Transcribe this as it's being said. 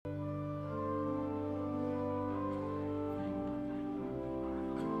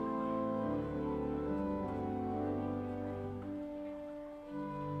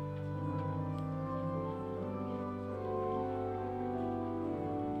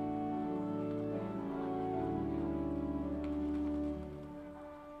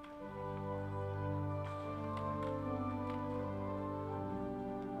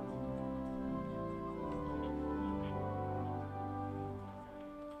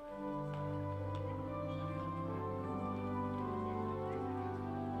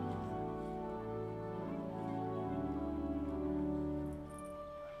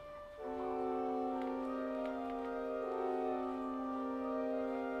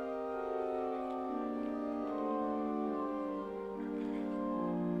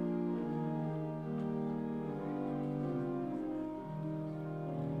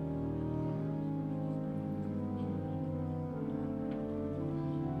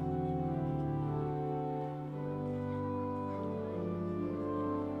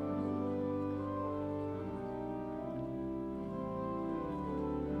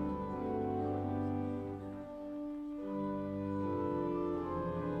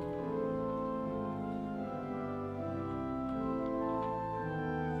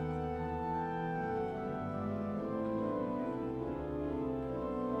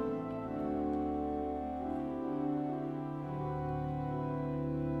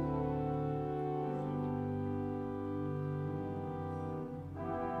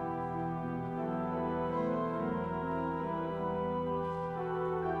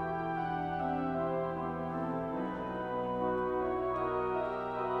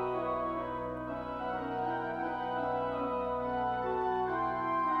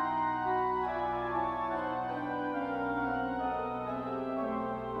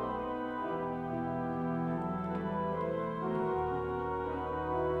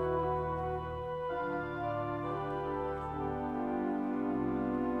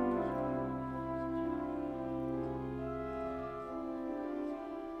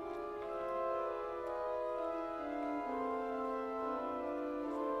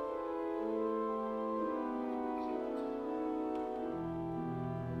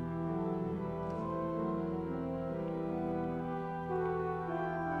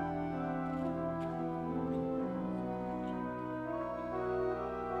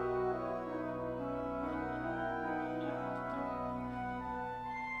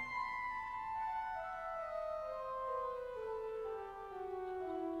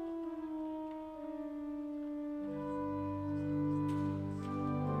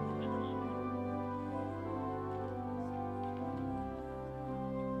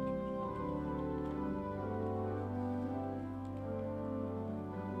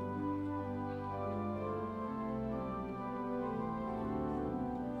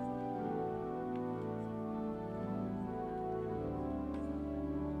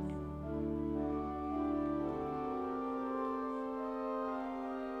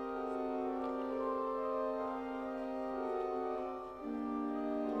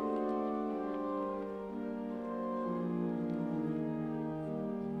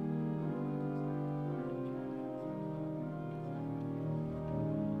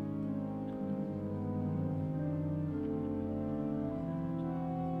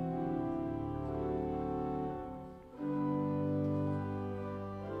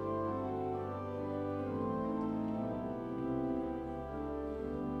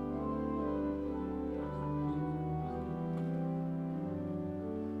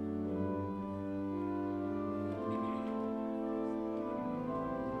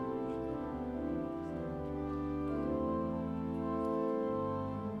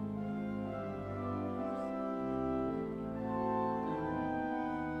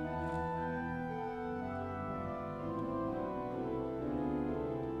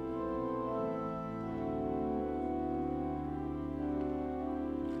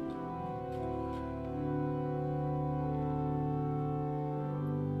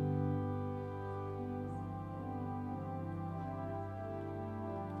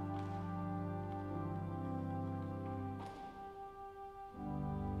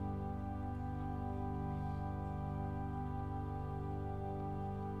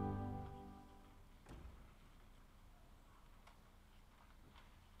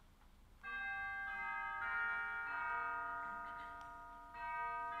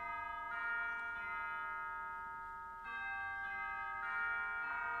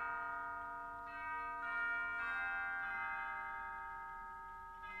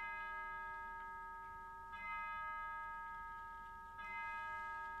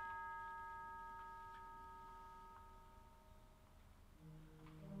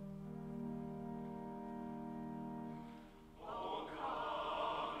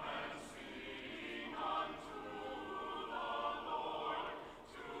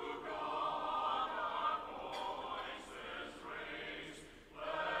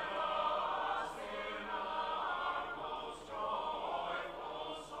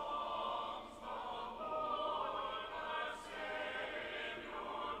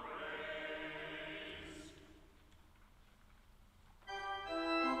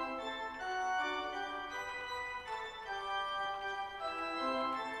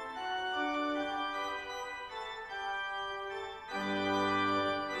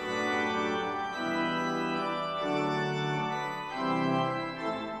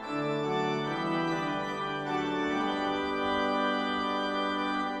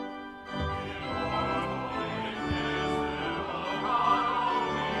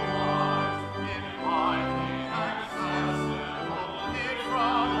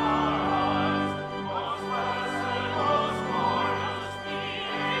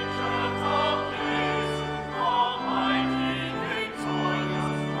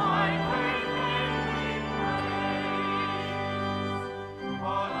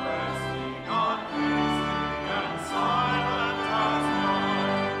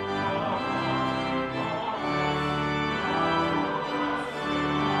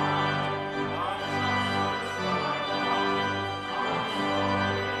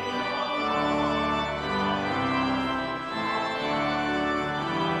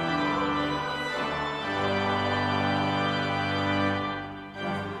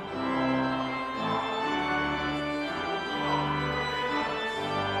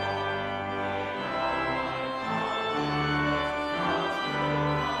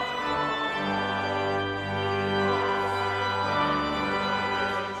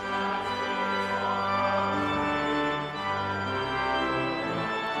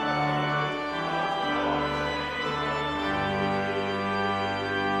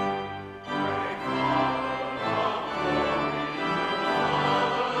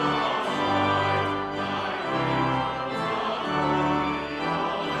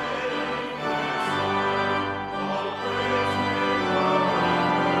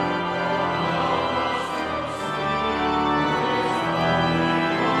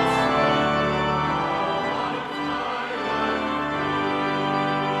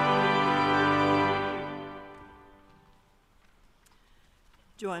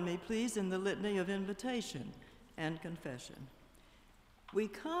Join me, please, in the litany of invitation and confession. We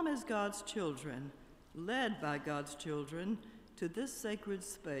come as God's children, led by God's children, to this sacred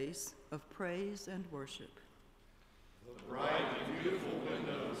space of praise and worship. The bright and beautiful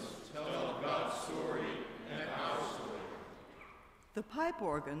windows tell God's story and our story. The pipe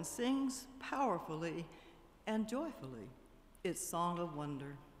organ sings powerfully and joyfully its song of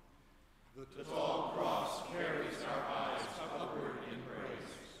wonder. The tall cross carries our eyes upward in praise.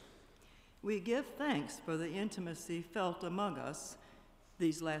 We give thanks for the intimacy felt among us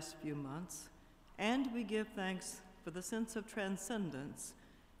these last few months, and we give thanks for the sense of transcendence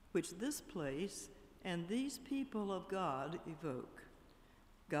which this place and these people of God evoke.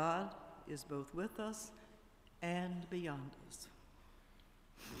 God is both with us and beyond us.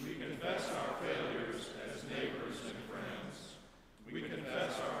 We confess our failures as neighbors and friends. We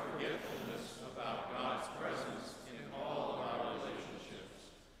confess our forgetfulness about God's presence in all of our relationships.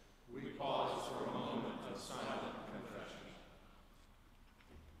 We pause for a moment of silent confession.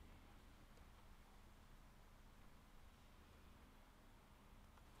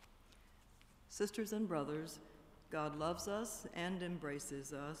 Sisters and brothers, God loves us and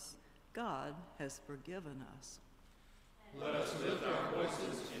embraces us. God has forgiven us. Let us lift our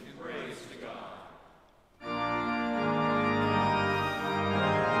voices in praise to God.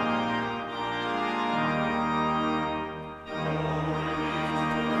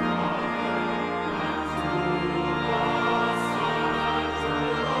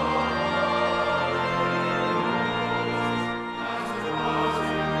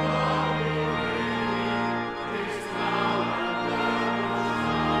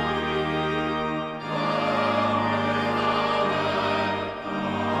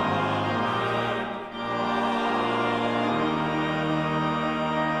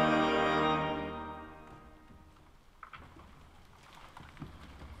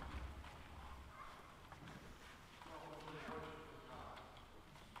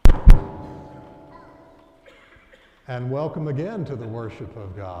 And welcome again to the worship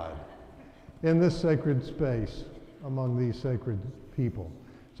of God in this sacred space among these sacred people.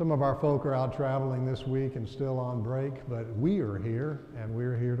 Some of our folk are out traveling this week and still on break, but we are here, and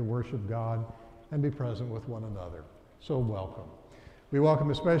we're here to worship God and be present with one another. So welcome. We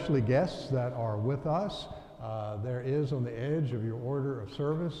welcome especially guests that are with us. There is on the edge of your order of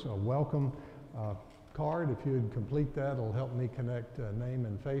service a welcome card. If you would complete that, it'll help me connect name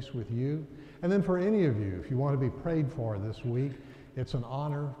and face with you. And then for any of you, if you want to be prayed for this week, it's an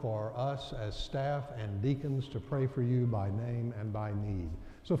honor for us as staff and deacons to pray for you by name and by need.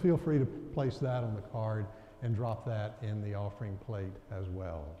 So feel free to place that on the card and drop that in the offering plate as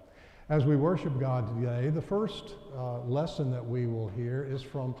well. As we worship God today, the first lesson that we will hear is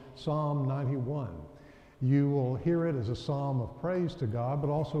from Psalm 91. You will hear it as a psalm of praise to God, but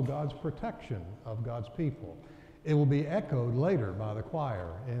also God's protection of God's people. It will be echoed later by the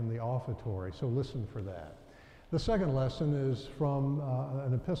choir in the offertory, so listen for that. The second lesson is from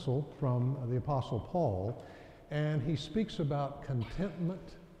an epistle from the Apostle Paul, and he speaks about contentment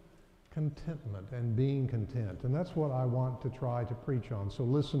and being content. And that's what I want to try to preach on, so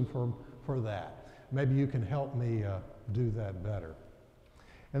listen for that. Maybe you can help me do that better.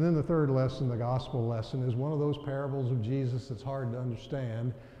 And then the third lesson, the gospel lesson, is one of those parables of Jesus that's hard to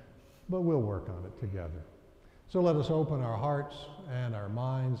understand, but we'll work on it together. So let us open our hearts and our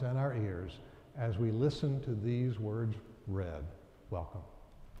minds and our ears as we listen to these words read. Welcome.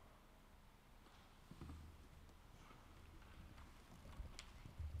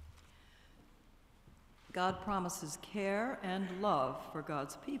 God promises care and love for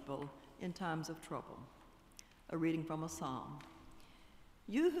God's people in times of trouble. A reading from a psalm.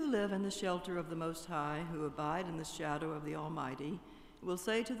 You who live in the shelter of the Most High, who abide in the shadow of the Almighty, will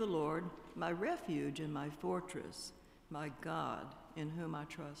say to the Lord, my refuge and my fortress, my God, in whom I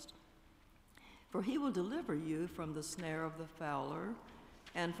trust. For he will deliver you from the snare of the fowler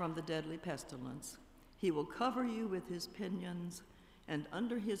and from the deadly pestilence. He will cover you with his pinions, and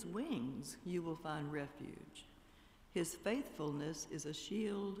under his wings you will find refuge. His faithfulness is a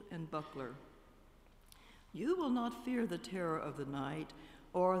shield and buckler. You will not fear the terror of the night,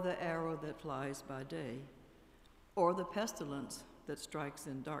 or the arrow that flies by day, or the pestilence that strikes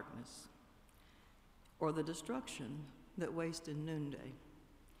in darkness, or the destruction that wastes in noonday.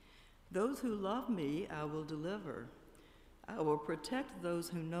 Those who love me I will deliver. I will protect those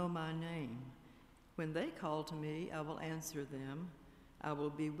who know my name. When they call to me, I will answer them. I will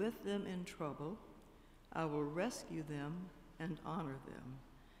be with them in trouble. I will rescue them and honor them.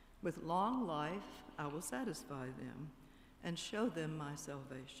 With long life I will satisfy them and show them my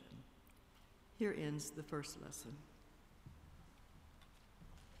salvation. Here ends the first lesson.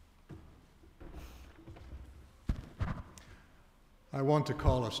 I want to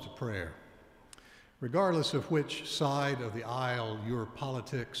call us to prayer. Regardless of which side of the aisle your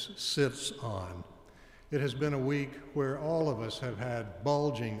politics sits on, it has been a week where all of us have had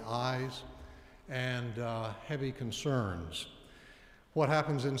bulging eyes and heavy concerns. What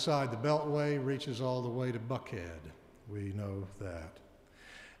happens inside the Beltway reaches all the way to Buckhead. We know that.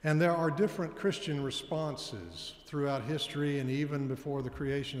 And there are different Christian responses throughout history and even before the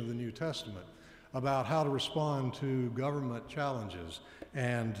creation of the New Testament about how to respond to government challenges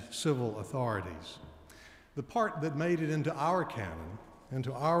and civil authorities. The part that made it into our canon,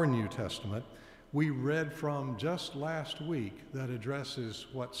 into our New Testament, we read from just last week that addresses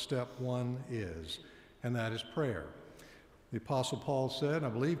what step one is, and that is prayer. The Apostle Paul said, I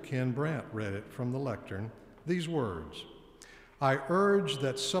believe Ken Brandt read it from the lectern, these words, I urge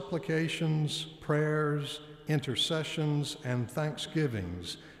that supplications, prayers, intercessions, and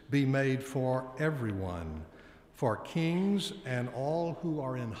thanksgivings be made for everyone, for kings and all who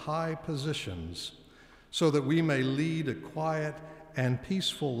are in high positions, so that we may lead a quiet and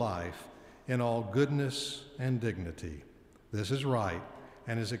peaceful life in all goodness and dignity. This is right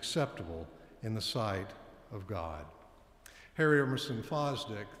and is acceptable in the sight of God. Harry Emerson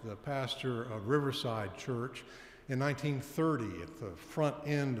Fosdick, the pastor of Riverside Church in 1930 at the front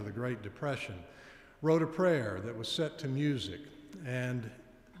end of the Great Depression, wrote a prayer that was set to music, and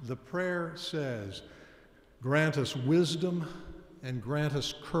the prayer says, grant us wisdom and grant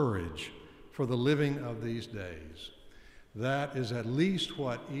us courage for the living of these days. That is at least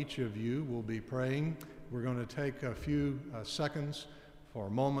what each of you will be praying. We're going to take a few seconds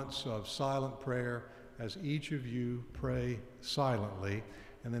for moments of silent prayer as each of you pray silently.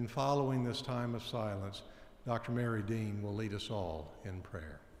 And then following this time of silence, Dr. Mary Dean will lead us all in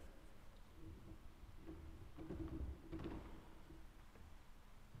prayer.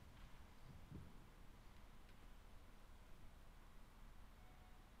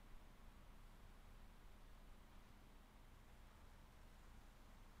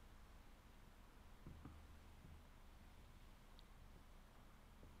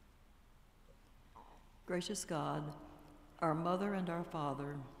 Gracious God, our mother and our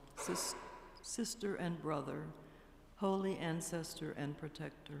father, sister and brother, holy ancestor and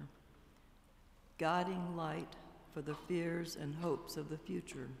protector, guiding light for the fears and hopes of the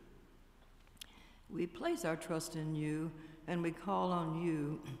future. We place our trust in you, and we call on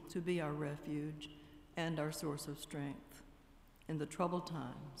you to be our refuge and our source of strength in the troubled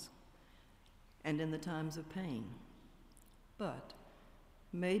times and in the times of pain. But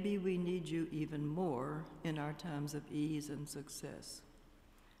maybe we need you even more in our times of ease and success.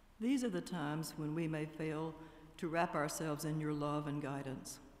 These are the times when we may fail to wrap ourselves in your love and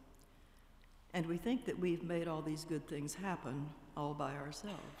guidance. And we think that we've made all these good things happen all by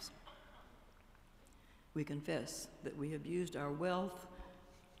ourselves. We confess that we have used our wealth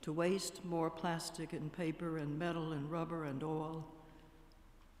to waste more plastic and paper and metal and rubber and oil.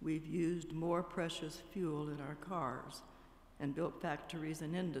 We've used more precious fuel in our cars and built factories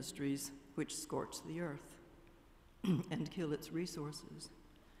and industries which scorch the earth and kill its resources,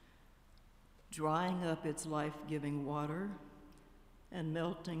 drying up its life-giving water and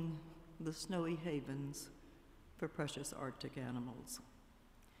melting the snowy havens for precious Arctic animals.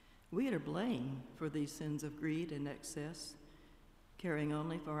 We are to blame for these sins of greed and excess, caring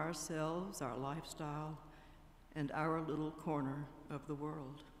only for ourselves, our lifestyle, and our little corner of the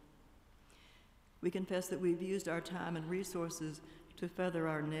world. We confess that we've used our time and resources to feather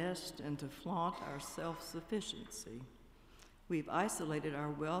our nest and to flaunt our self-sufficiency. We've isolated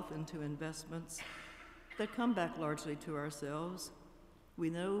our wealth into investments that come back largely to ourselves. We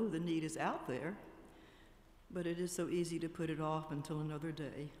know the need is out there, but it is so easy to put it off until another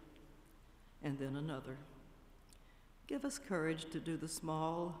day, and then another. Give us courage to do the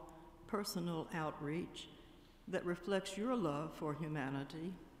small, personal outreach that reflects your love for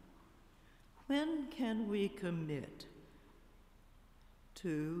humanity. When can we commit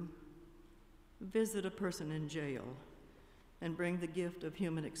to visit a person in jail and bring the gift of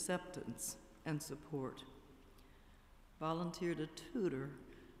human acceptance and support? Volunteer to tutor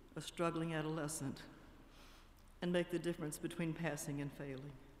a struggling adolescent and make the difference between passing and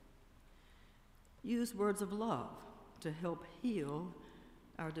failing. Use words of love to help heal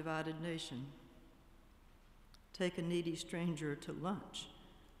our divided nation. Take a needy stranger to lunch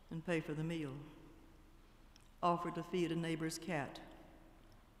and pay for the meal. Offer to feed a neighbor's cat.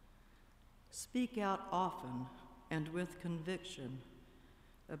 Speak out often and with conviction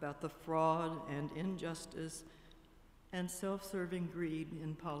about the fraud and injustice and self-serving greed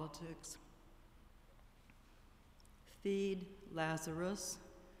in politics. Feed Lazarus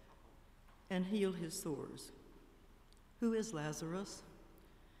and heal his sores. Who is Lazarus?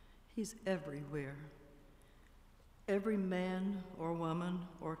 He's everywhere. Every man or woman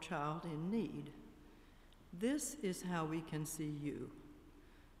or child in need. This is how we can see you,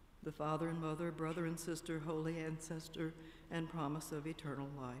 the father and mother, brother and sister, holy ancestor, and promise of eternal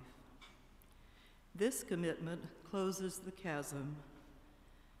life. This commitment closes the chasm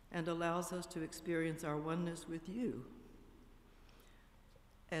and allows us to experience our oneness with you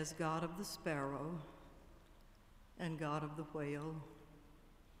as God of the sparrow and God of the whale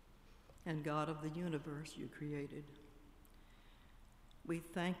and God of the universe you created. We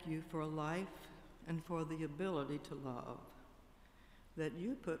thank you for life and for the ability to love that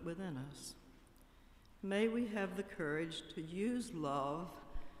you put within us. May we have the courage to use love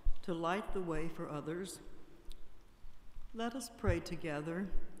to light the way for others. Let us pray together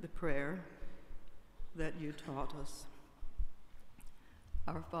the prayer that you taught us.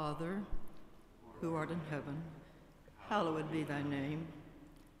 Our Father, who art in heaven, hallowed be thy name.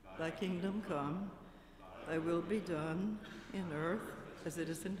 Thy kingdom come, thy will be done in earth as it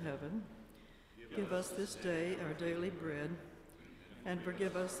is in heaven. Give us this day our daily bread, and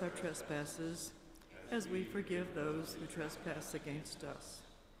forgive us our trespasses, as we forgive those who trespass against us.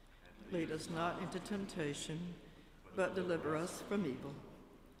 Lead us not into temptation, but deliver us from evil.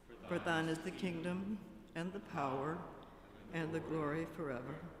 For thine is the kingdom, and the power, and the glory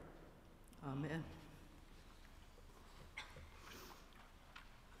forever. Amen.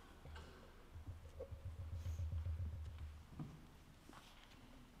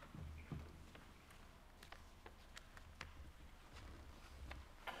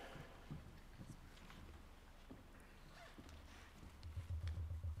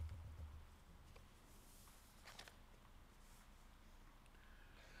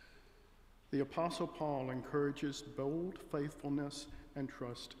 The Apostle Paul encourages bold faithfulness and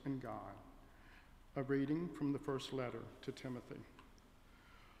trust in God. A reading from the first letter to Timothy.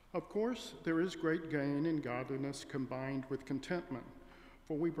 Of course, there is great gain in godliness combined with contentment,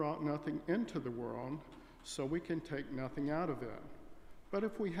 for we brought nothing into the world, so we can take nothing out of it. But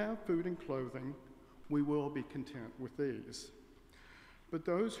if we have food and clothing, we will be content with these. But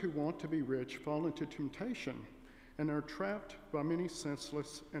those who want to be rich fall into temptation and are trapped by many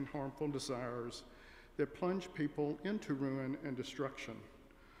senseless and harmful desires that plunge people into ruin and destruction.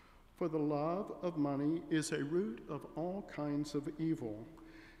 For the love of money is a root of all kinds of evil,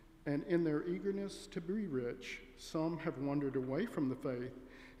 and in their eagerness to be rich, some have wandered away from the faith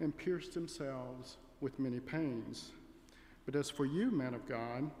and pierced themselves with many pains. But as for you, man of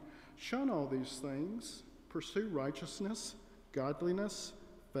God, shun all these things, pursue righteousness, godliness,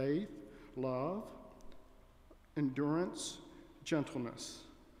 faith, love, endurance, gentleness.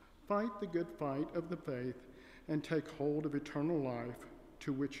 Fight the good fight of the faith and take hold of eternal life,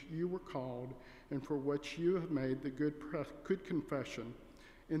 to which you were called and for which you have made the good confession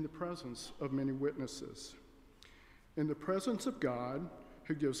in the presence of many witnesses. In the presence of God,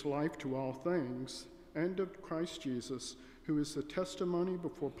 who gives life to all things, and of Christ Jesus, who is the testimony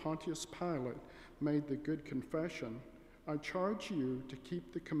before Pontius Pilate made the good confession, I charge you to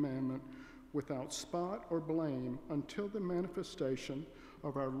keep the commandment without spot or blame until the manifestation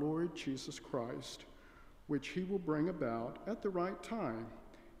of our Lord Jesus Christ, which he will bring about at the right time,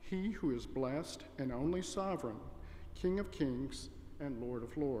 he who is blessed and only sovereign, King of kings and Lord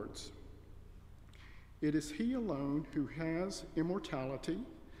of lords. It is he alone who has immortality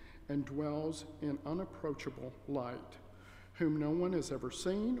and dwells in unapproachable light, whom no one has ever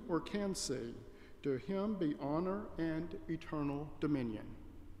seen or can see. To him be honor and eternal dominion.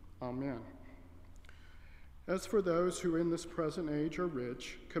 Amen. As for those who in this present age are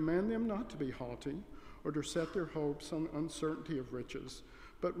rich, command them not to be haughty or to set their hopes on uncertainty of riches,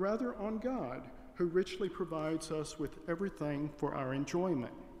 but rather on God, who richly provides us with everything for our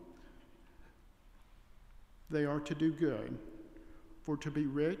enjoyment. They are to do good, for to be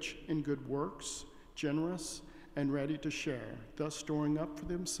rich in good works, generous, and ready to share, thus storing up for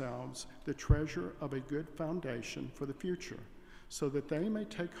themselves the treasure of a good foundation for the future, so that they may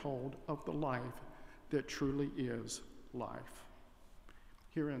take hold of the life that truly is life.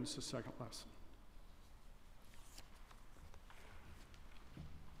 Here ends the second lesson.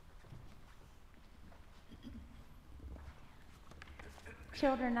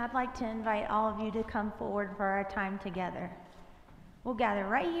 Children, I'd like to invite all of you to come forward for our time together. We'll gather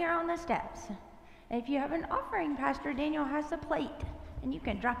right here on the steps. If you have an offering, Pastor Daniel has a plate, and you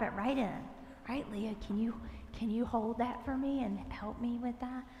can drop it right in. All right, Leah, can you hold that for me and help me with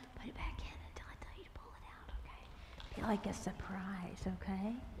that? Put it back in until I tell you to pull it out, okay? Be like a surprise,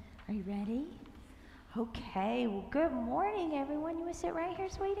 okay? Are you ready? Okay, well, good morning, everyone. You want to sit right here,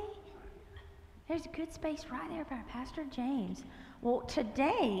 sweetie? There's a good space right there by Pastor James. Well,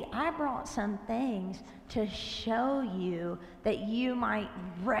 today I brought some things to show you that you might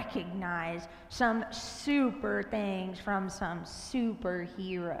recognize some super things from some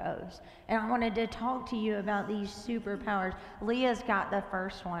superheroes. And I wanted to talk to you about these superpowers. Leah's got the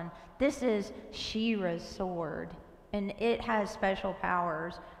first one. This is She-Ra's sword, and it has special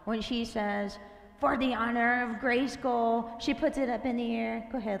powers. When she says, "For the honor of Grayskull," she puts it up in the air.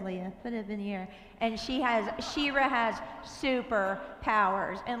 Go ahead, Leah, put it up in the air. And She-Ra has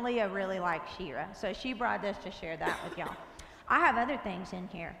superpowers, and Leah really likes She-Ra, so she brought this to share that with y'all. I have other things in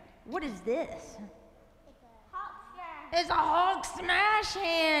here. What is this? It's a Hulk smash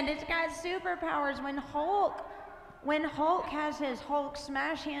hand. It's got superpowers. When Hulk has his Hulk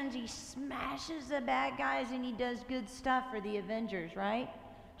smash hands, he smashes the bad guys and he does good stuff for the Avengers, right?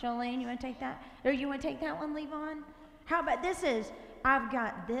 Jolene, you want to take that? Or you want to take that one, Levon? How about this I've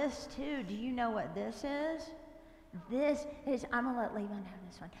got this too. Do you know what this is? This is, I'm going to let Levon have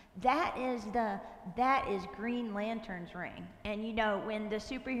this one. That is Green Lantern's ring. And you know, when the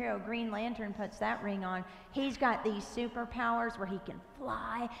superhero Green Lantern puts that ring on, he's got these superpowers where he can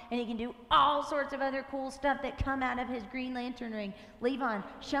fly and he can do all sorts of other cool stuff that come out of his Green Lantern ring. Levon,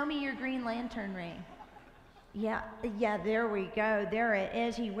 show me your Green Lantern ring. Yeah, there we go. There it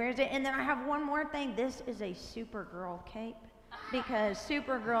is. He wears it. And then I have one more thing. This is a Supergirl cape, because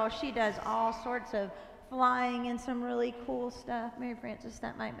Supergirl, she does all sorts of flying and some really cool stuff. Mary Frances,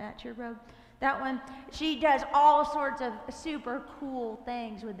 that might match your robe. That one, she does all sorts of super cool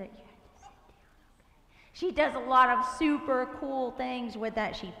things with it. She does a lot of super cool things with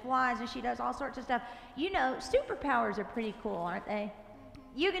that. She flies and she does all sorts of stuff. You know, superpowers are pretty cool, aren't they?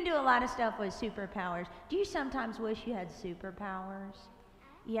 You can do a lot of stuff with superpowers. Do you sometimes wish you had superpowers?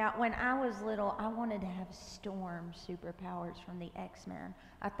 Yeah, when I was little, I wanted to have Storm superpowers from the X-Men.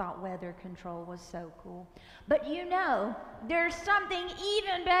 I thought weather control was so cool. But you know, there's something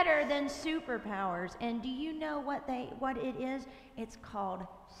even better than superpowers. And do you know what it is? It's called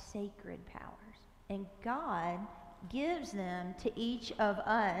sacred powers. And God gives them to each of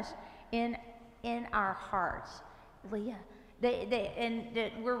us in our hearts. Leah,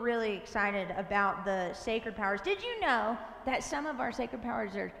 we're really excited about the sacred powers. Did you know that some of our sacred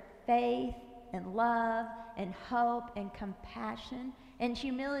powers are faith and love and hope and compassion and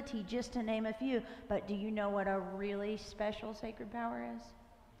humility, just to name a few? But do you know what a really special sacred power is?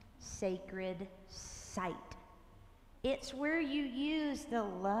 Sacred sight. It's where you use the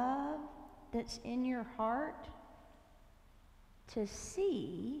love that's in your heart to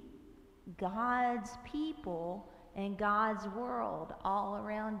see God's people and God's world all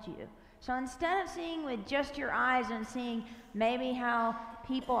around you. So instead of seeing with just your eyes and seeing maybe how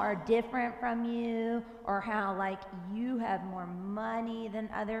people are different from you, or how like you have more money than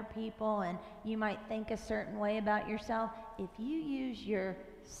other people and you might think a certain way about yourself, if you use your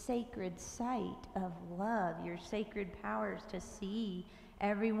sacred sight of love, your sacred powers to see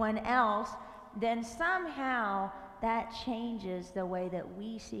everyone else, then somehow that changes the way that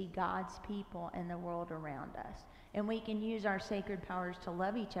we see God's people and the world around us. And we can use our sacred powers to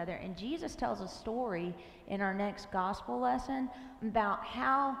love each other. And Jesus tells a story in our next gospel lesson about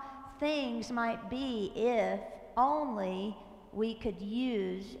how things might be if only we could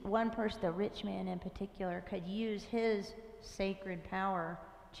use, one person, the rich man in particular, could use his sacred power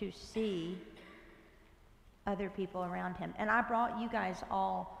to see other people around him. And I brought you guys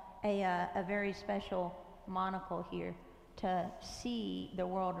all a very special monocle here to see the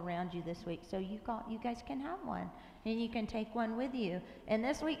world around you this week. So you guys can have one, and you can take one with you. And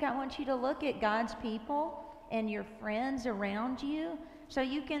this week I want you to look at God's people and your friends around you, so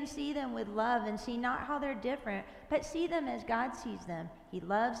you can see them with love and see not how they're different, but see them as God sees them. He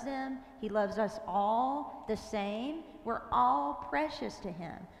loves them. He loves us all the same. We're all precious to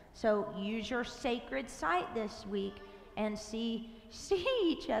him. So use your sacred sight this week and see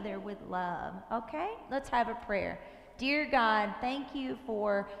each other with love. Okay? Let's have a prayer. Dear God, thank you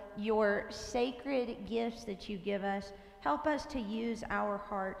for your sacred gifts that you give us. Help us to use our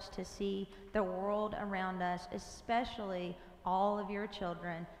hearts to see the world around us, especially all of your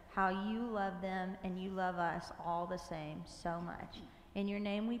children, how you love them and you love us all the same so much. In your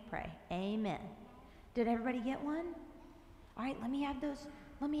name we pray. Amen. Did everybody get one? All right, let me have those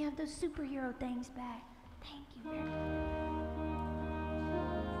superhero things back. Thank you very much.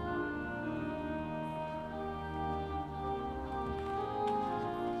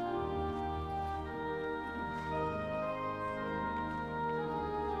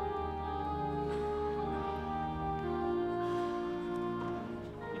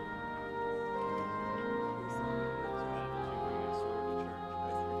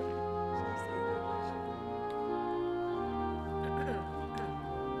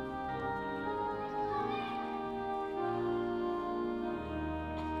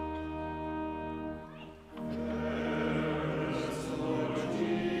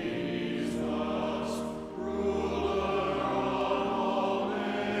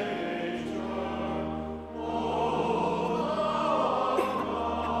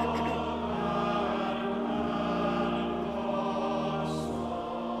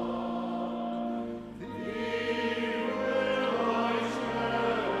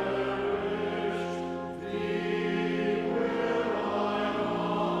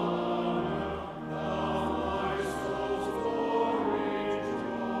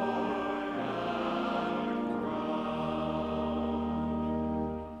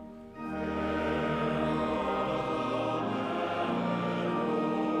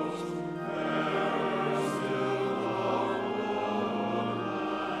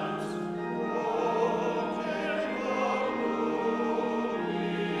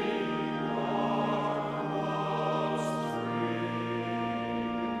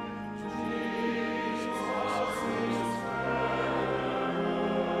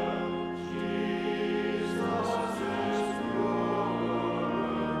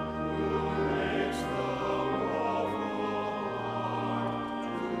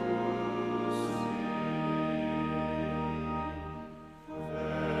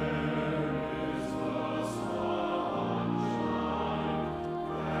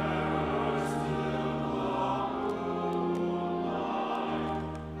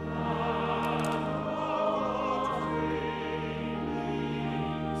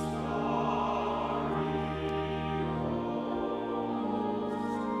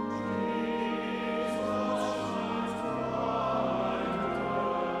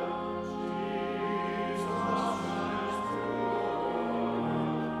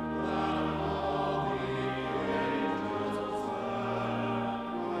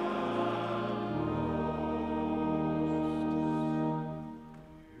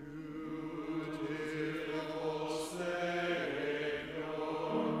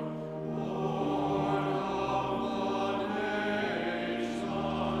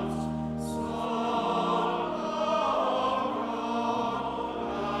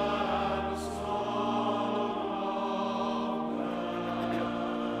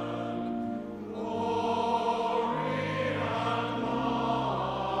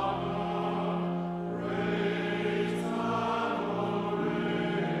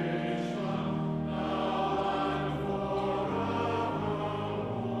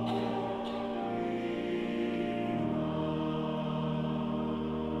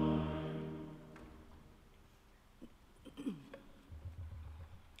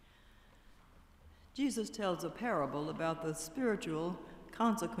 Jesus tells a parable about the spiritual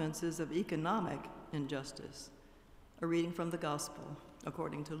consequences of economic injustice. A reading from the Gospel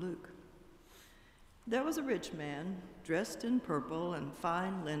according to Luke. There was a rich man dressed in purple and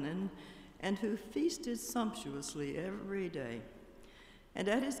fine linen, and who feasted sumptuously every day. And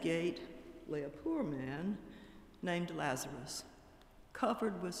at his gate lay a poor man named Lazarus,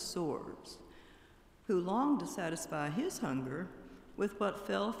 covered with sores, who longed to satisfy his hunger with what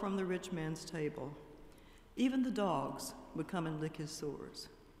fell from the rich man's table. Even the dogs would come and lick his sores.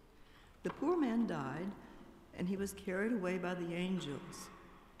 The poor man died, and he was carried away by the angels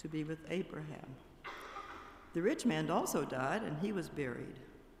to be with Abraham. The rich man also died, and he was buried.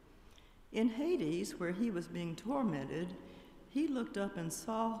 In Hades, where he was being tormented, he looked up and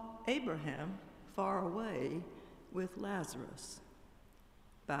saw Abraham far away with Lazarus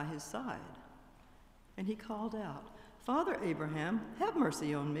by his side. And he called out, "Father Abraham, have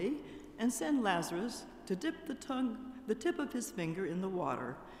mercy on me, and send Lazarus to dip the tip of his finger in the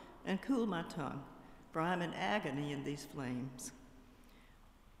water and cool my tongue, for I am in agony in these flames."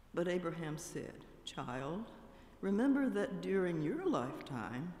 But Abraham said, "Child, remember that during your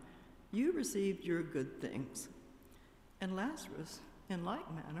lifetime you received your good things, and Lazarus, in like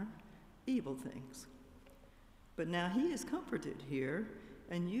manner, evil things. But now he is comforted here,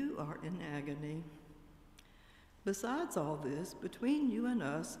 and you are in agony. Besides all this, between you and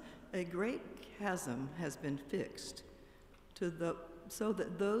us, a great chasm has been fixed, so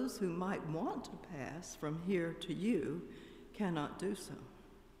that those who might want to pass from here to you cannot do so,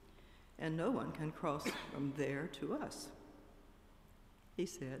 and no one can cross from there to us." He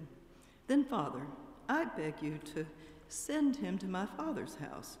said, "Then, Father, I beg you to send him to my father's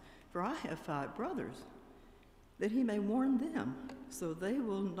house, for I have 5 brothers, that he may warn them, so they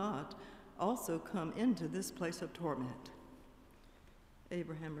will not also come into this place of torment."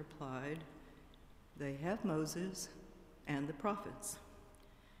 Abraham replied, "They have Moses and the prophets.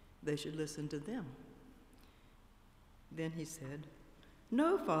 They should listen to them." Then he said,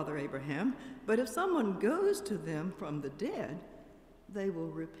 "No, Father Abraham, but if someone goes to them from the dead, they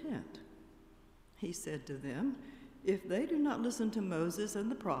will repent." He said to them, "If they do not listen to Moses and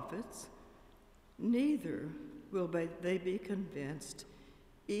the prophets, neither will they be convinced,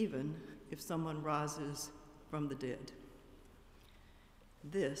 even if someone rises from the dead."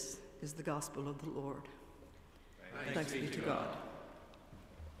 This is the gospel of the Lord. Thanks be to God.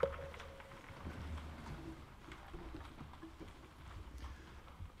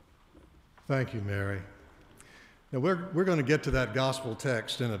 Thank you, Mary. Now, we're going to get to that gospel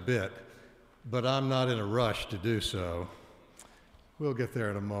text in a bit, but I'm not in a rush to do so. We'll get there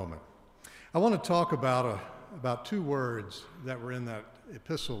in a moment. I want to talk about 2 words that were in that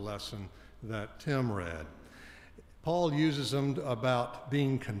epistle lesson that Tim read. Paul uses them about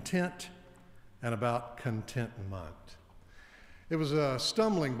being content and about contentment. It was a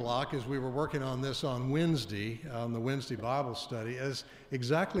stumbling block as we were working on this on Wednesday, on the Wednesday Bible study, as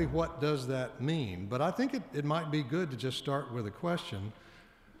exactly what does that mean? But I think it might be good to just start with a question.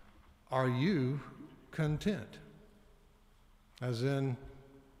 Are you content? As in,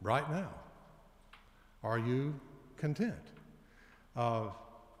 right now. Are you content?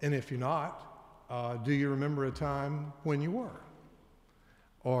 And if you're not, do you remember a time when you were?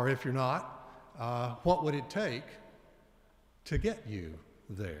 Or if you're not, what would it take to get you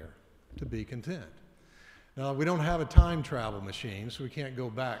there, to be content? Now, we don't have a time travel machine, so we can't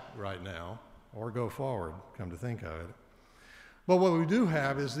go back right now or go forward, come to think of it. But what we do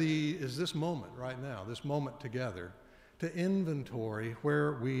have is this moment right now, this moment together, to inventory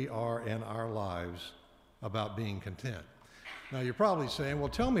where we are in our lives about being content. Now, you're probably saying, well,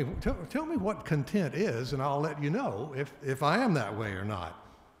 tell me what content is, and I'll let you know if I am that way or not.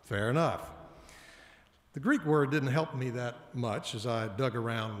 Fair enough. The Greek word didn't help me that much as I dug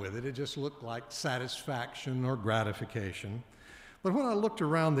around with it. It just looked like satisfaction or gratification. But when I looked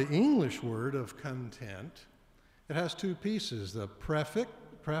around the English word of content, it has 2 pieces, the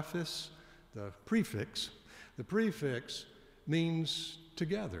prefix. The prefix means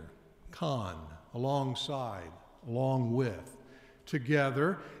together, alongside, along with,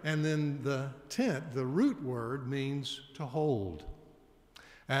 together. And then the root word means to hold,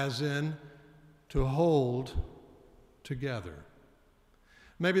 as in to hold together.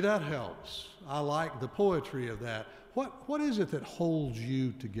 Maybe that helps. I like the poetry of that. What is it that holds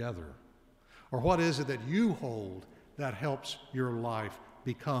you together? Or what is it that you hold that helps your life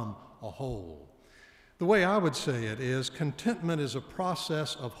become a whole? The way I would say it is contentment is a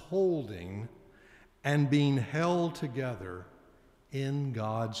process of holding and being held together in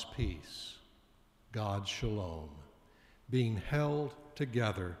God's peace, God's shalom, being held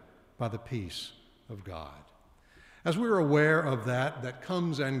together by the peace of God. As we're aware of that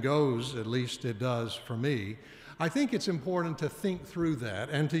comes and goes, at least it does for me, I think it's important to think through that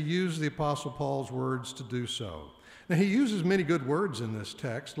and to use the Apostle Paul's words to do so. Now, he uses many good words in this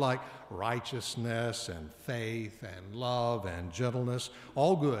text, like righteousness and faith and love and gentleness,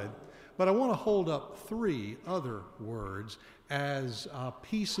 all good. But I want to hold up 3 other words as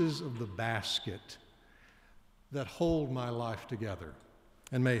pieces of the basket that hold my life together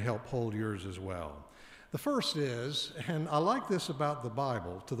and may help hold yours as well. The first is, and I like this about the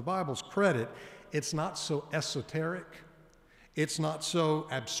Bible, to the Bible's credit, it's not so esoteric, it's not so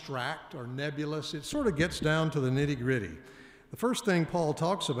abstract or nebulous, it sort of gets down to the nitty-gritty. The first thing Paul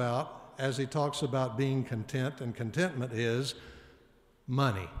talks about as he talks about being content and contentment is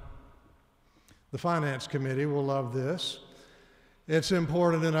money. The Finance Committee will love this. It's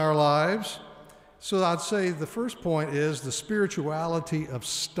important in our lives. So I'd say the first point is the spirituality of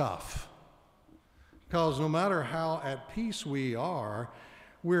stuff. Because no matter how at peace we are,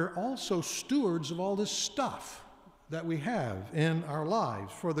 we're also stewards of all this stuff that we have in our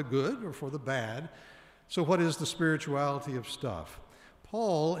lives, for the good or for the bad. So what is the spirituality of stuff?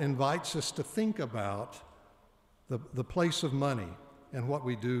 Paul invites us to think about the place of money and what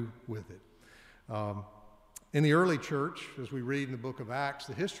we do with it. In the early church, as we read in the book of Acts,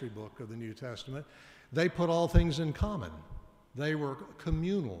 the history book of the New Testament, they put all things in common. They were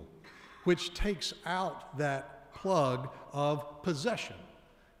communal, which takes out that plug of possession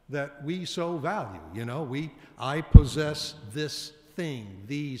that we so value. You know, I possess this thing,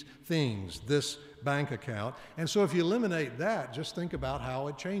 these things, this bank account. And so if you eliminate that, just think about how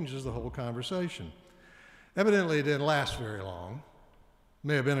it changes the whole conversation. Evidently, it didn't last very long.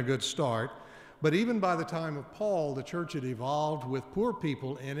 May have been a good start. But even by the time of Paul, the church had evolved with poor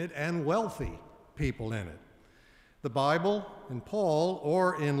people in it and wealthy people in it. The Bible in Paul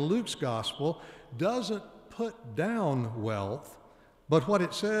or in Luke's gospel doesn't put down wealth, but what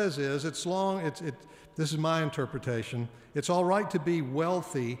it says is this is my interpretation, it's all right to be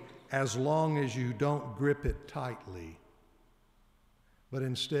wealthy as long as you don't grip it tightly, but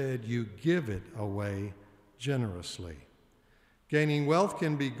instead you give it away generously. Gaining wealth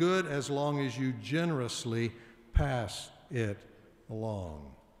can be good as long as you generously pass it along.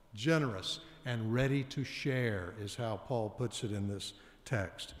 Generous and ready to share is how Paul puts it in this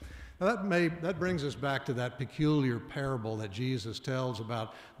text. Now that brings us back to that peculiar parable that Jesus tells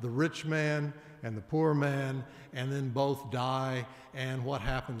about the rich man and the poor man, and then both die, and what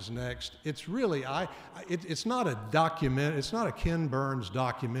happens next. It's really, it's not a Ken Burns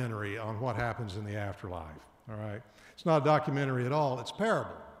documentary on what happens in the afterlife, all right? It's not a documentary at all, it's a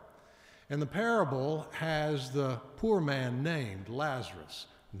parable. And the parable has the poor man named Lazarus,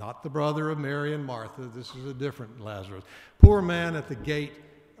 not the brother of Mary and Martha, this is a different Lazarus. Poor man at the gate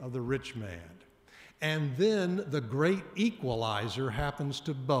of the rich man. And then the great equalizer happens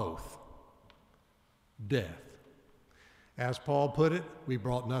to both, death. As Paul put it, we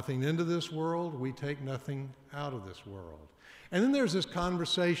brought nothing into this world, we take nothing out of this world. And then there's this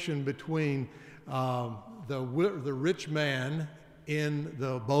conversation between the rich man in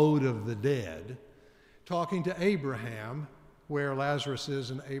the abode of the dead talking to Abraham, where Lazarus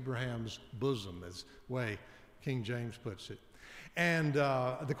is in Abraham's bosom, is the way King James puts it. And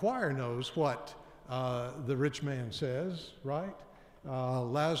the choir knows what the rich man says, right?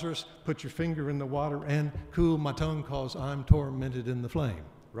 Lazarus, put your finger in the water and cool my tongue, cause I'm tormented in the flame,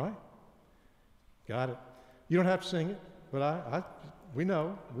 right? Got it. You don't have to sing it, but we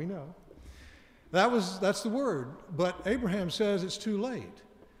know. That's the word. But Abraham says it's too late,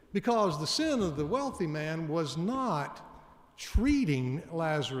 because the sin of the wealthy man was not treating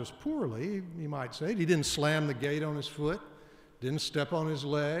Lazarus poorly, you might say. He didn't slam the gate on his foot, didn't step on his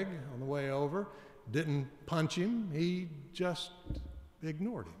leg on the way over, didn't punch him. He just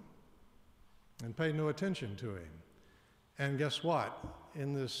ignored him and paid no attention to him. And guess what?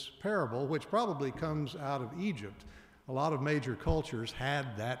 In this parable, which probably comes out of Egypt, a lot of major cultures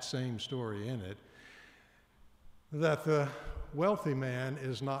had that same story in it, that the wealthy man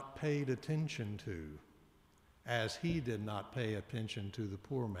is not paid attention to, as he did not pay attention to the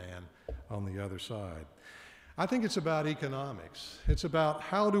poor man on the other side. I think it's about economics. It's about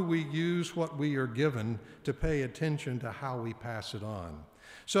how do we use what we are given to pay attention to how we pass it on.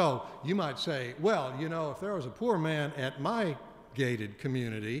 So you might say, well, you know, if there was a poor man at my gated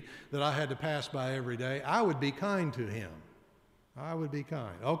community that I had to pass by every day, I would be kind to him. I would be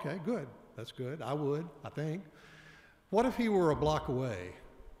kind. Okay, good. That's good. I would, I think. What if he were a block away?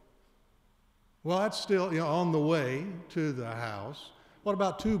 Well, that's still, on the way to the house. What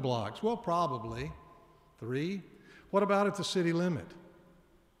about 2 blocks? Well, probably 3. What about at the city limit?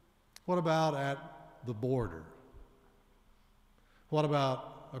 What about at the border? What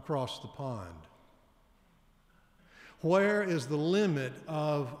about across the pond? Where is the limit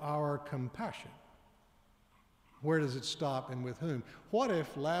of our compassion? Where does it stop and with whom? What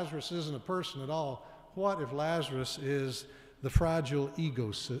if Lazarus isn't a person at all? What if Lazarus is the fragile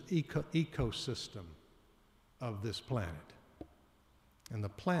ecosystem of this planet? And the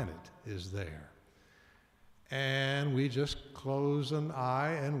planet is there. And we just close an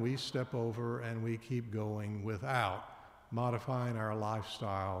eye and we step over and we keep going without modifying our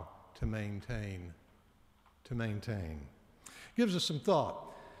lifestyle to maintain. Gives us some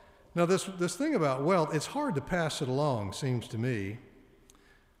thought. Now this thing about wealth, it's hard to pass it along, seems to me.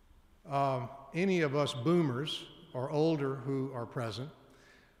 Any of us boomers or older who are present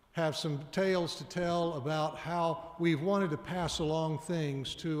have some tales to tell about how we've wanted to pass along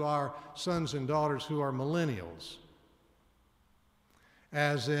things to our sons and daughters who are millennials.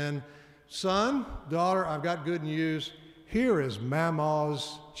 As in, son, daughter, I've got good news. Here is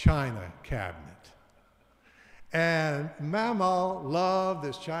Mama's china cabinet. And Mama loved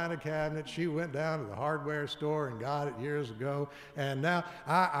this china cabinet. She went down to the hardware store and got it years ago. And now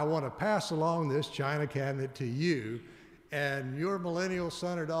I want to pass along this china cabinet to you. And your millennial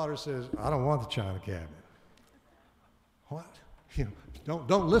son or daughter says, I don't want the china cabinet. What?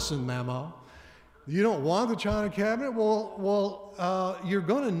 Don't listen, Mama. You don't want the china cabinet? Well, you're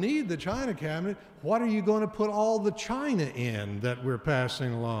going to need the china cabinet. What are you going to put all the china in that we're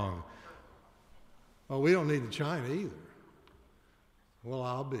passing along? Well, we don't need the china either. Well,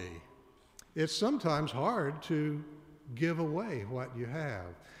 I'll be. It's sometimes hard to give away what you have.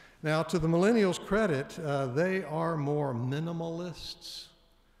 Now, to the millennials' credit, they are more minimalists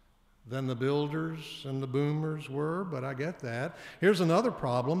than the builders and the boomers were, but I get that. Here's another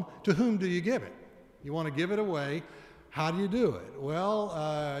problem. To whom do you give it? You want to give it away. How do you do it?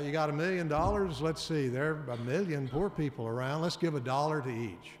 Well, you got $1 million. Let's see, there are 1 million poor people around. Let's give $1 to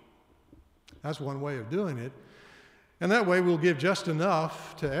each. That's one way of doing it. And that way we'll give just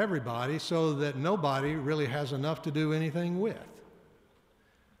enough to everybody so that nobody really has enough to do anything with.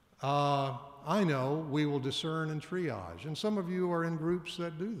 I know we will discern and triage, and some of you are in groups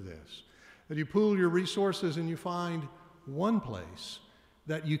that do this, that you pool your resources and you find one place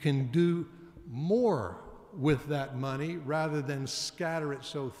that you can do more with that money rather than scatter it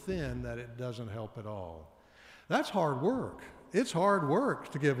so thin that it doesn't help at all. That's hard work. It's hard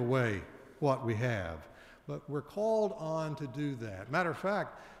work to give away what we have, but we're called on to do that. Matter of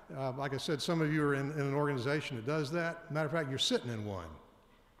fact, like I said, some of you are in an organization that does that. Matter of fact, you're sitting in one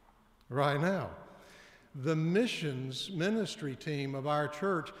right now. The missions ministry team of our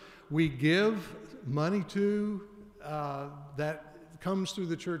church, we give money to that comes through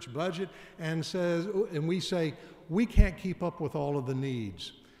the church budget and we say, we can't keep up with all of the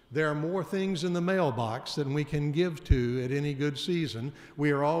needs. There are more things in the mailbox than we can give to at any good season.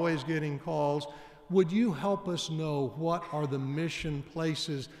 We are always getting calls. Would you help us know what are the mission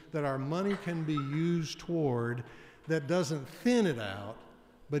places that our money can be used toward that doesn't thin it out,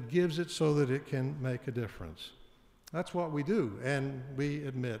 but gives it so that it can make a difference? That's what we do, and we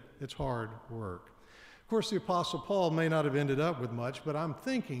admit it's hard work. Of course, the Apostle Paul may not have ended up with much, but I'm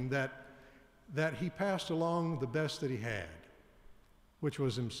thinking that he passed along the best that he had, which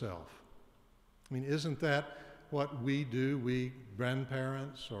was himself. I mean, isn't that what we do, we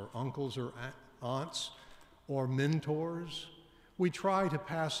grandparents or uncles or aunts or mentors? We try to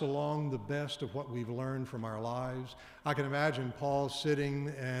pass along the best of what we've learned from our lives. I can imagine Paul sitting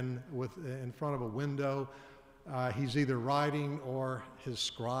in front of a window. He's either writing or his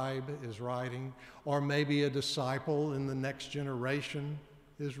scribe is writing, or maybe a disciple in the next generation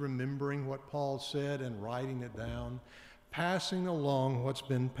is remembering what Paul said and writing it down, passing along what's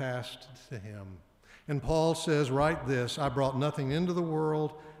been passed to him. And Paul says, write this, I brought nothing into the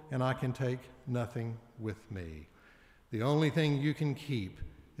world, and I can take nothing with me. The only thing you can keep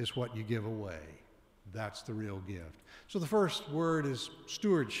is what you give away. That's the real gift. So the first word is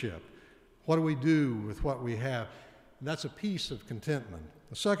stewardship. What do we do with what we have? And that's a piece of contentment.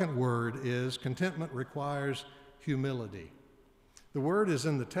 The second word is contentment requires humility. The word is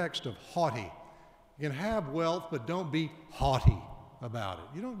in the text of haughty. You can have wealth, but don't be haughty about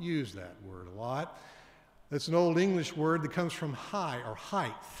it. You don't use that word a lot. It's an old English word that comes from high or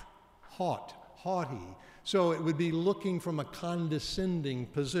height, haughty. So it would be looking from a condescending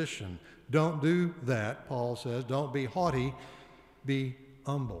position. Don't do that, Paul says. Don't be haughty, be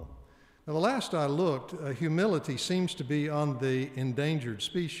humble. Now, the last I looked, humility seems to be on the endangered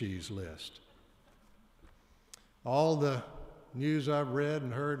species list. All the news I've read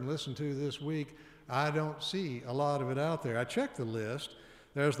and heard and listened to this week, I don't see a lot of it out there. I checked the list.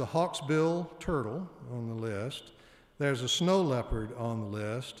 There's the hawksbill turtle on the list. There's a snow leopard on the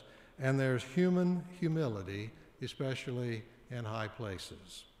list. And there's human humility, especially in high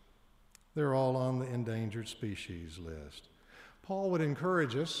places. They're all on the endangered species list. Paul would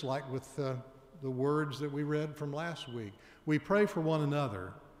encourage us, like with the words that we read from last week. We pray for one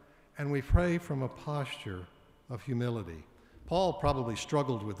another, and we pray from a posture of humility. Paul probably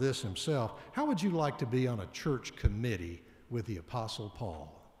struggled with this himself. How would you like to be on a church committee with the Apostle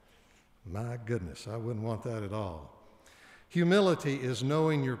Paul? My goodness, I wouldn't want that at all. Humility is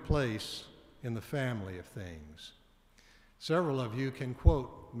knowing your place in the family of things. Several of you can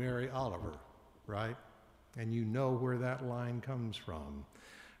quote Mary Oliver, right? And you know where that line comes from.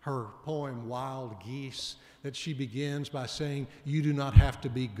 Her poem, Wild Geese, that she begins by saying, "You do not have to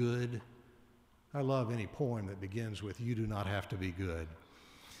be good." I love any poem that begins with, "You do not have to be good."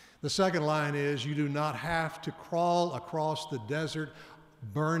 The second line is, "You do not have to crawl across the desert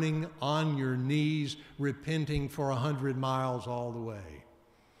burning on your knees, repenting for 100 miles all the way."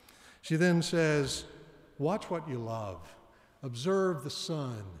 She then says, "Watch what you love. Observe the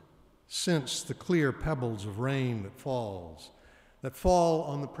sun. Sense the clear pebbles of rain that fall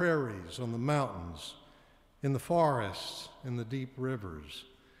on the prairies, on the mountains, in the forests, in the deep rivers.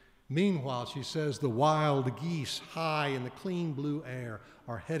 Meanwhile," she says, "the wild geese high in the clean blue air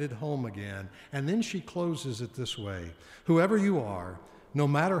are headed home again." And then she closes it this way, "Whoever you are, no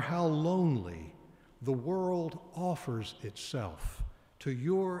matter how lonely, the world offers itself to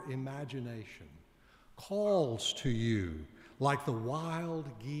your imagination, calls to you like the wild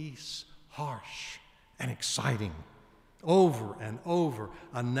geese, harsh and exciting, over and over,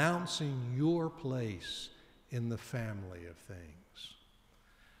 announcing your place in the family of things."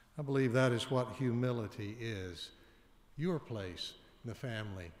 I believe that is what humility is, your place in the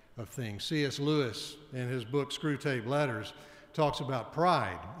family of things. C.S. Lewis, in his book Screwtape Letters, talks about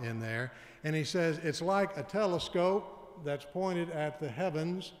pride in there, and he says it's like a telescope that's pointed at the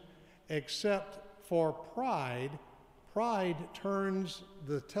heavens, except for pride. Pride turns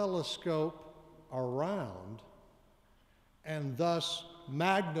the telescope around and thus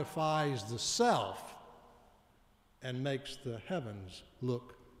magnifies the self and makes the heavens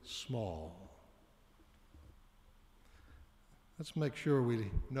look small. Let's make sure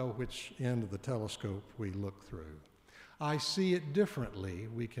we know which end of the telescope we look through. I see it differently,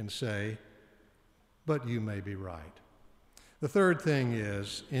 we can say, but you may be right. The third thing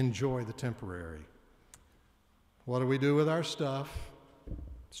is enjoy the temporary. What do we do with our stuff?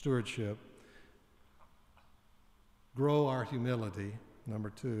 Stewardship. Grow our humility,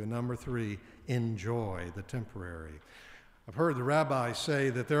 number 2. And number 3, enjoy the temporary. I've heard the rabbis say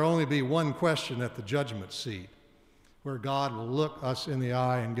that there'll only be one question at the judgment seat where God will look us in the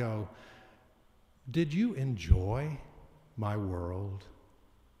eye and go, "Did you enjoy my world?"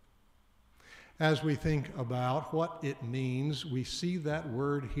 As we think about what it means, we see that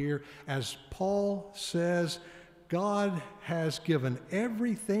word here. As Paul says, God has given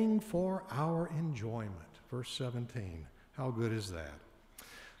everything for our enjoyment. Verse 17. How good is that?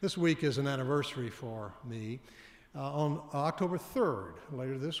 This week is an anniversary for me. On October 3rd,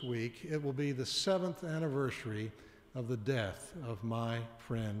 later this week, it will be the 7th anniversary of the death of my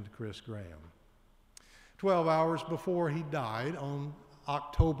friend Chris Graham. 12 hours before he died, on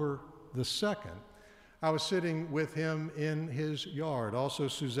October the 2nd, I was sitting with him in his yard. Also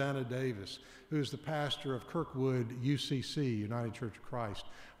Susanna Davis, who's the pastor of Kirkwood UCC, United Church of Christ,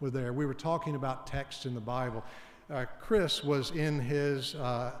 were there. We were talking about texts in the Bible. Chris was in his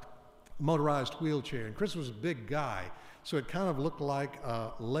motorized wheelchair, and Chris was a big guy, so it kind of looked like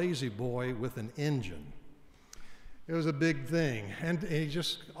a lazy boy with an engine. It was a big thing, and he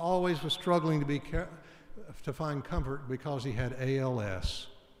just always was struggling to find comfort because he had ALS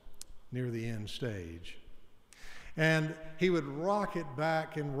near the end stage. And he would rock it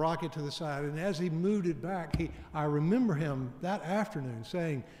back and rock it to the side, and as he moved it back, I remember him that afternoon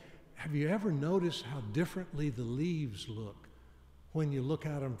saying, "Have you ever noticed how differently the leaves look when you look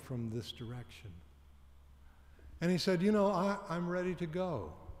at them from this direction?" And he said, "You know, I'm ready to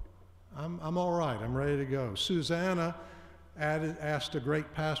go. I'm all right. I'm ready to go." Susanna asked a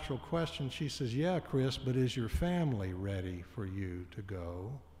great pastoral question. She says, "Yeah, Chris, but is your family ready for you to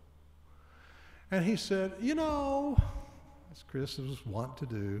go?" And he said, "You know," as Chris was wont to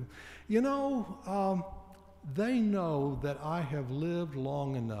do, "you know, they know that I have lived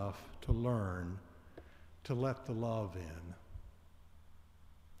long enough to learn to let the love in.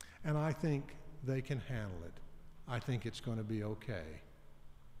 And I think they can handle it. I think it's going to be okay."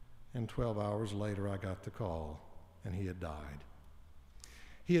 And 12 hours later, I got the call, and he had died.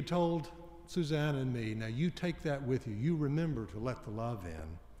 He had told Suzanne and me. Now you take that with you. You remember to let the love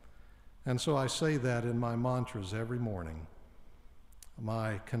in. And so I say that in my mantras every morning.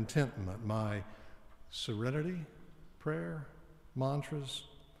 My contentment, my serenity, prayer, mantras.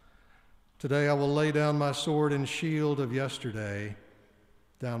 Today I will lay down my sword and shield of yesterday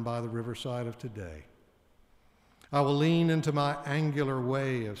down by the riverside of today. I will lean into my angular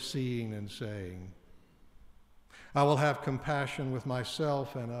way of seeing and saying. I will have compassion with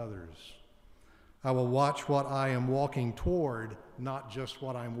myself and others. I will watch what I am walking toward, not just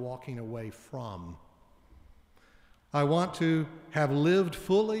what I'm walking away from. I want to have lived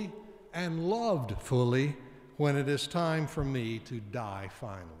fully and loved fully when it is time for me to die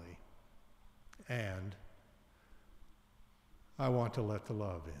finally. And I want to let the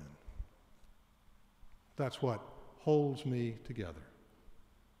love in. That's what holds me together.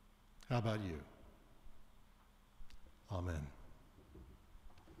 How about you? Amen.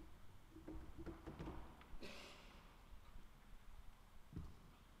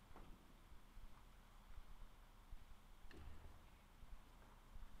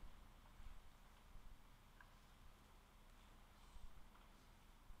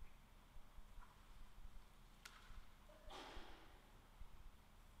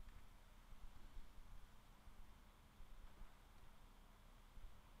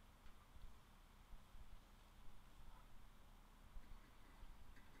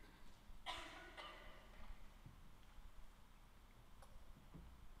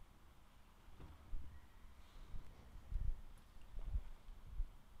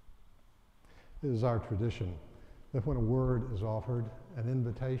 It is our tradition that when a word is offered, an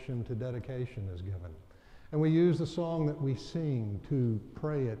invitation to dedication is given. And we use the song that we sing to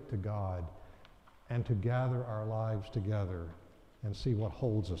pray it to God and to gather our lives together and see what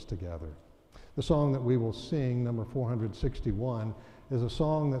holds us together. The song that we will sing, number 461, is a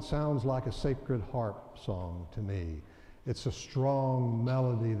song that sounds like a sacred harp song to me. It's a strong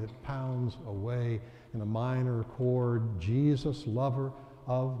melody that pounds away in a minor chord. Jesus, lover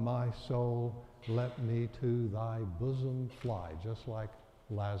of my soul, let me to thy bosom fly, just like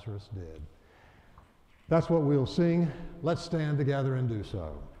Lazarus did. That's what we'll sing. Let's stand together and do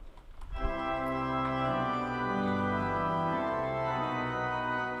so.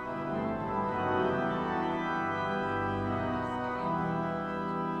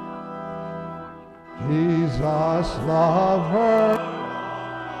 Jesus, lover.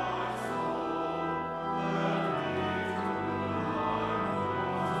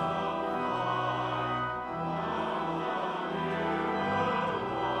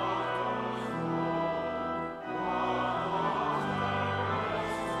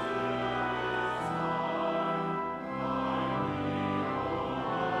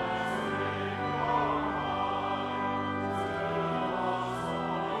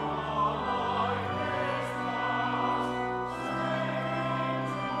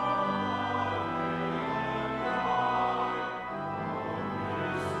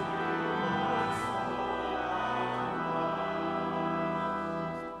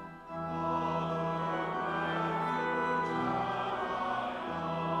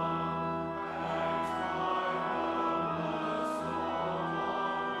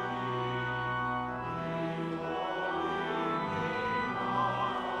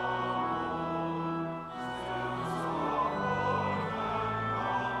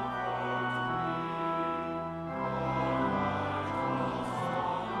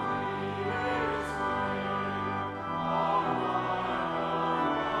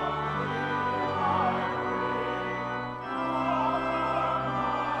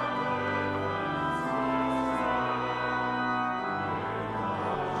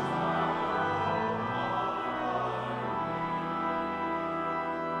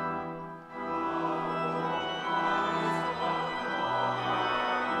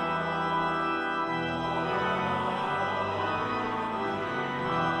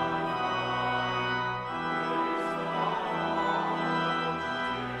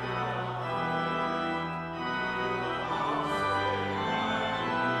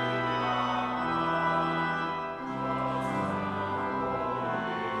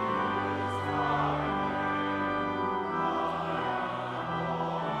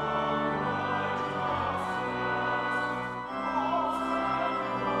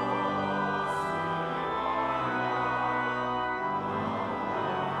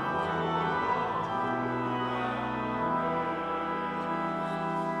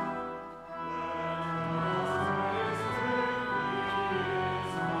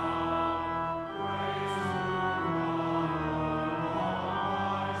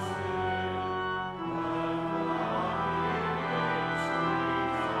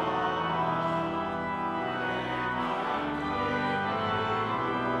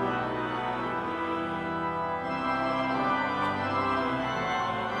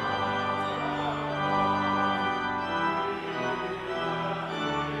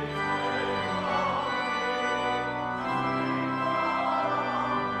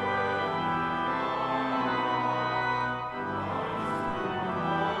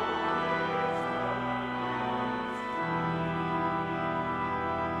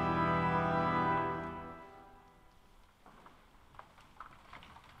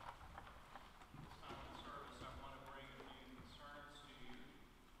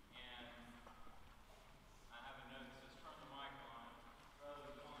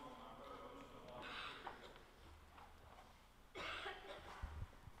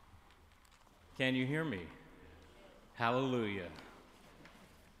 Can you hear me? Hallelujah.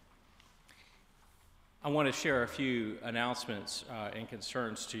 I want to share a few announcements and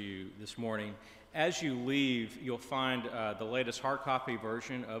concerns to you this morning. As you leave, you'll find the latest hard copy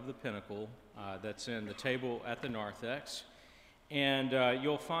version of The Pinnacle that's in the table at the narthex. And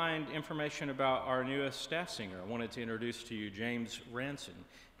you'll find information about our newest staff singer. I wanted to introduce to you James Ranson.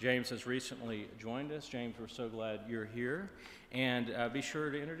 James has recently joined us. James, we're so glad you're here. And be sure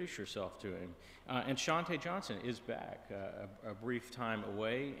to introduce yourself to him. And Shantae Johnson is back, a brief time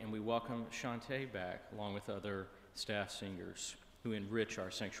away, and we welcome Shantae back, along with other staff singers who enrich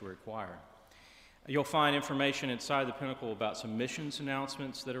our sanctuary choir. You'll find information inside the Pinnacle about some missions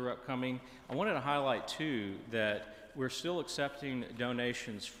announcements that are upcoming. I wanted to highlight, too, that we're still accepting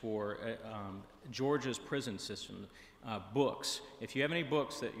donations for Georgia's prison system, books. If you have any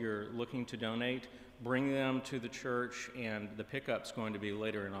books that you're looking to donate, bring them to the church, and the pickup's going to be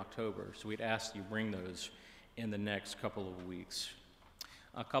later in October. So we'd ask you bring those in the next couple of weeks.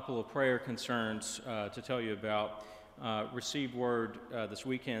 A couple of prayer concerns to tell you about. Received word this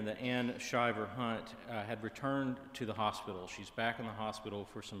weekend that Ann Shiver Hunt had returned to the hospital. She's back in the hospital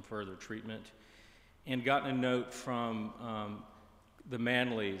for some further treatment, and gotten a note from the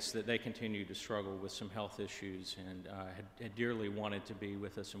Manleys that they continue to struggle with some health issues, and had dearly wanted to be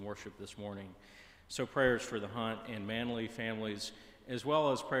with us in worship this morning. So prayers for the Hunt and Manley families, as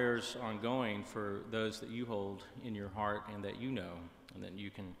well as prayers ongoing for those that you hold in your heart and that you know, and that you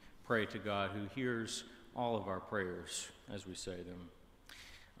can pray to God who hears all of our prayers as we say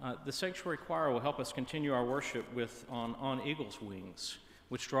them. The Sanctuary Choir will help us continue our worship with On Eagle's Wings,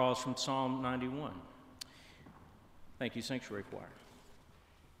 which draws from Psalm 91. Thank you, Sanctuary Choir.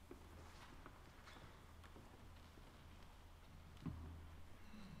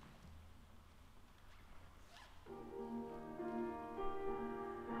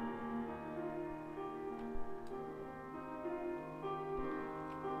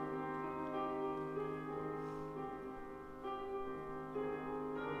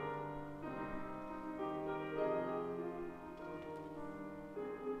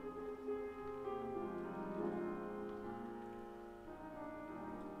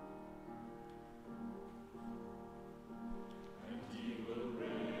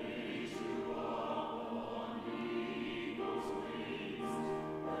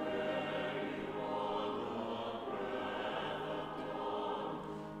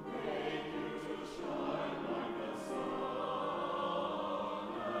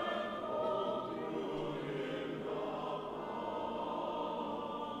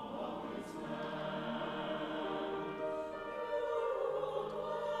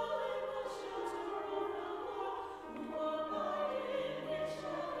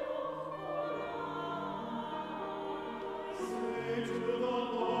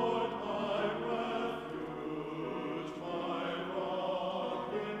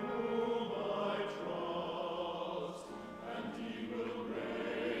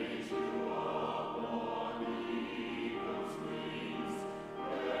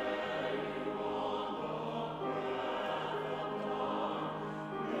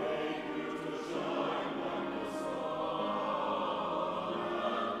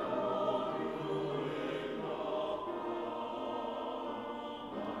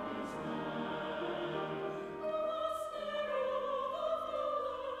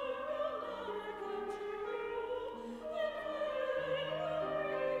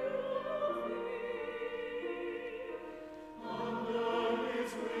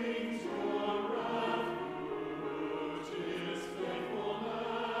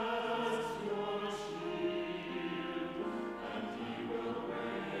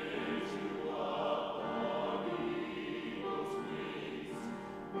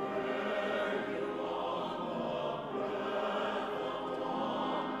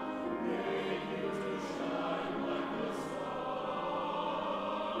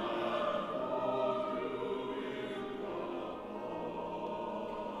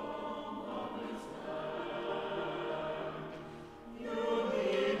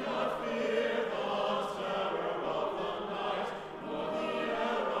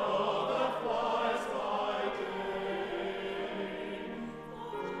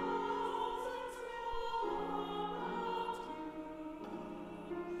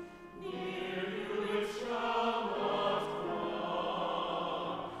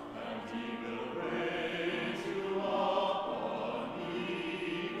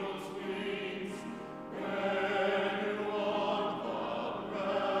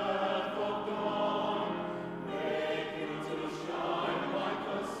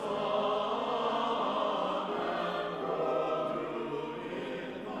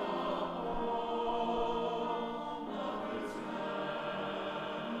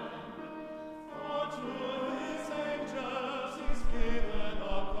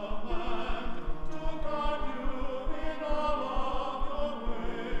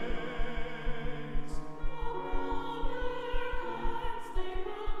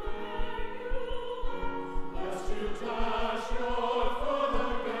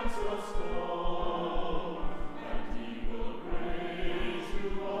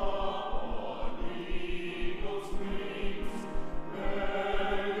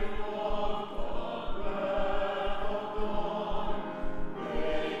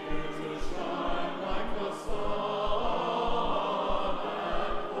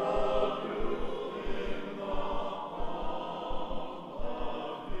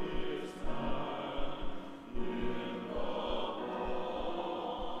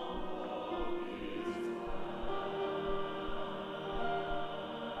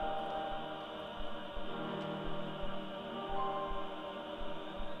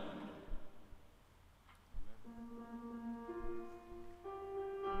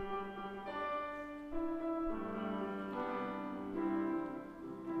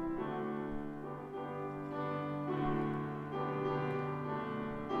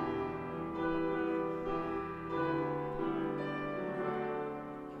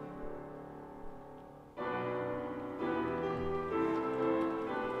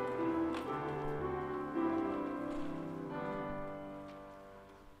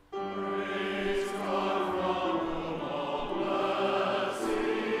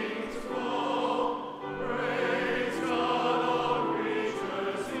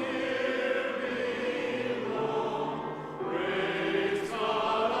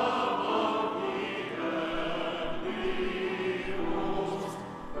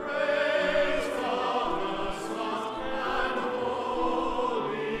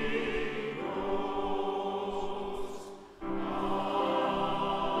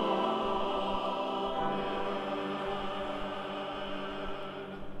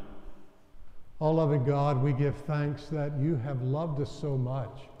 loving God, we give thanks that you have loved us so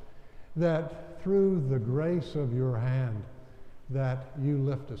much, that through the grace of your hand, that you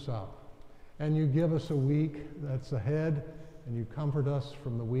lift us up. And you give us a week that's ahead, and you comfort us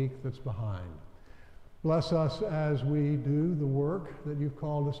from the week that's behind. Bless us as we do the work that you've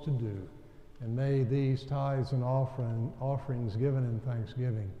called us to do. And may these tithes and offerings given in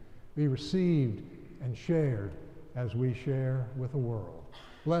thanksgiving be received and shared as we share with the world.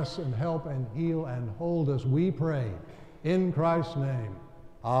 Bless and help and heal and hold us, we pray. In Christ's name,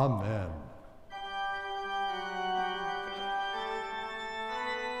 amen.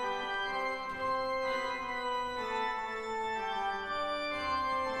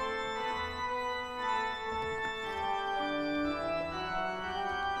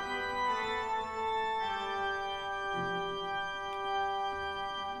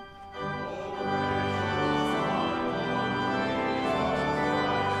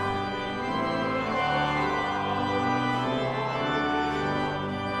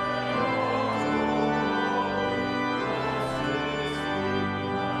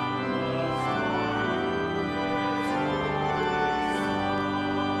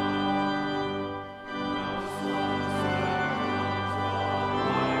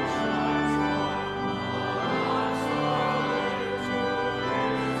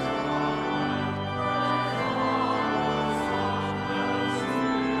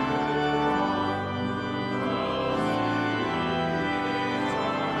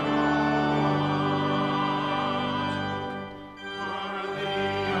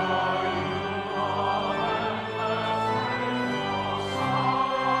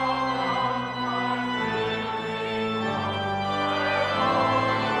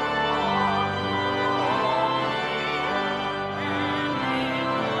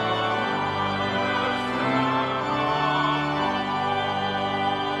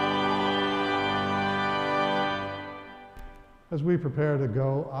 As we prepare to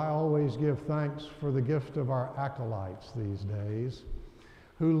go, I always give thanks for the gift of our acolytes these days,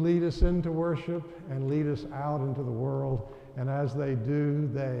 who lead us into worship and lead us out into the world. And as they do,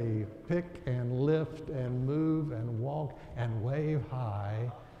 they pick and lift and move and walk and wave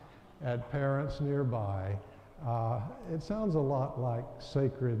high at parents nearby. It sounds a lot like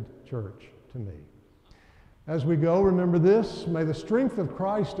sacred church to me. As we go, remember this: may the strength of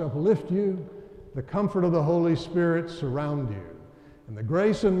Christ uplift you, the comfort of the Holy Spirit surround you, and the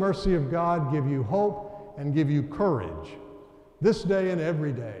grace and mercy of God give you hope and give you courage this day and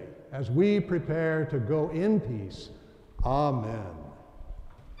every day as we prepare to go in peace. Amen.